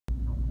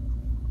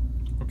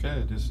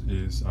Okay, this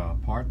is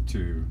part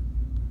 2,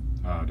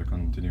 the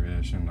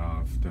continuation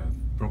of the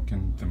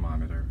broken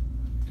thermometer.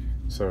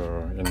 So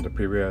in the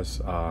previous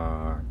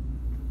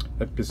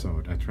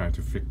episode, I tried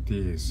to fix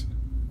this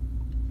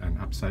and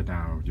upside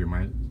down. You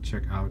might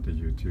check out the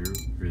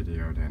YouTube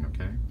video then,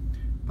 okay?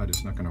 But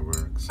it's not gonna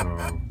work. So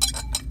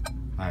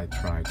I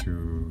try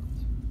to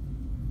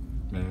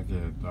make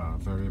it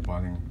very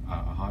boiling,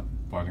 hot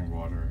boiling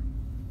water,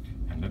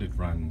 and let it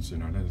run. You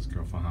know, let it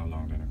go for how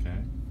long then,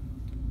 okay?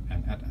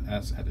 And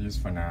as it is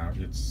for now,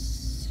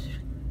 it's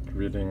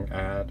reading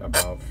at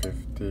about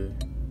 50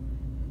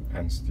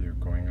 and still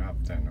going up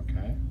then,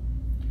 okay?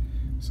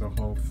 So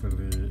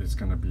hopefully it's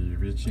gonna be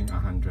reaching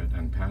 100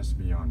 and pass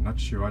beyond. Not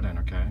sure then,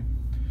 okay?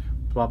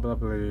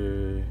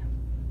 Probably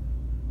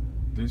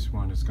this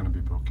one is gonna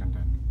be broken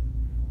then.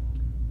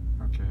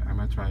 Okay, I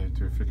might try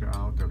to figure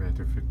out the way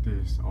to fix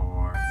this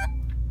or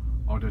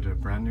order the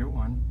brand new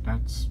one.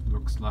 That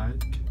looks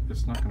like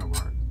it's not gonna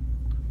work.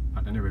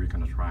 But anyway, we're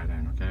gonna try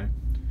then, okay?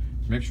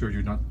 Make sure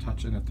you don't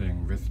touch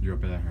anything with your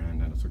bare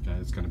hand, and it's okay.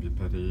 It's gonna be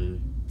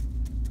pretty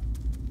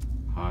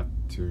hot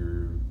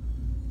to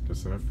the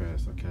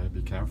surface, okay?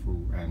 Be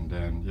careful. And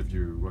then if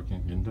you're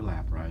working in the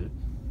lab, right,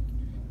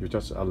 you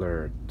just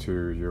alert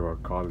to your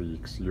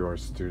colleagues, your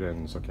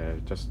students,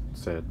 okay? Just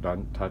say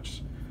don't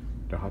touch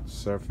the hot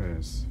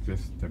surface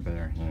with the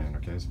bare hand,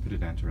 okay? It's pretty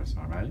dangerous,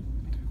 all right?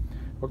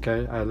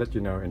 Okay, I'll let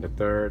you know in the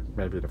third,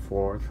 maybe the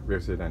fourth.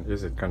 We'll see then.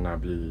 Is it gonna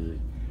be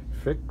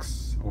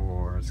fixed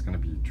or it's gonna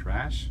be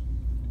trash?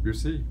 We'll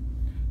see.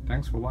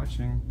 Thanks for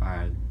watching.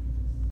 Bye.